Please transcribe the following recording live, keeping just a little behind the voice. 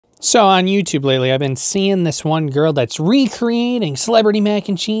So on YouTube lately, I've been seeing this one girl that's recreating celebrity mac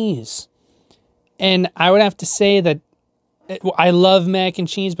and cheese. And I would have to say that I love mac and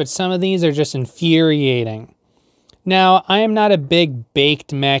cheese, but some of these are just infuriating. Now, I am not a big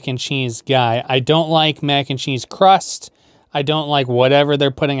baked mac and cheese guy. I don't like mac and cheese crust. I don't like whatever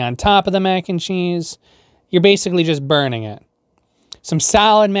they're putting on top of the mac and cheese. You're basically just burning it. Some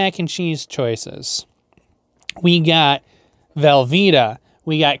solid mac and cheese choices. We got Velveeta.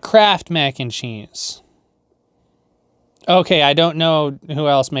 We got Kraft mac and cheese. Okay, I don't know who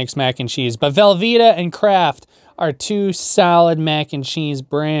else makes mac and cheese, but Velveeta and Kraft are two solid mac and cheese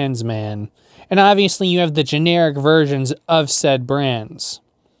brands, man. And obviously you have the generic versions of said brands.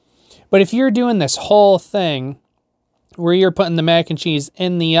 But if you're doing this whole thing where you're putting the mac and cheese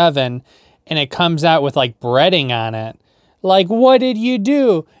in the oven and it comes out with like breading on it, like what did you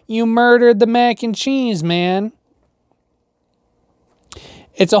do? You murdered the mac and cheese, man.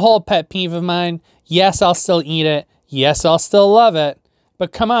 It's a whole pet peeve of mine. Yes, I'll still eat it. Yes, I'll still love it.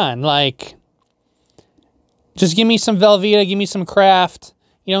 But come on, like, just give me some Velveeta, give me some Kraft.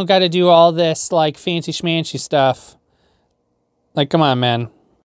 You don't got to do all this, like, fancy schmancy stuff. Like, come on, man.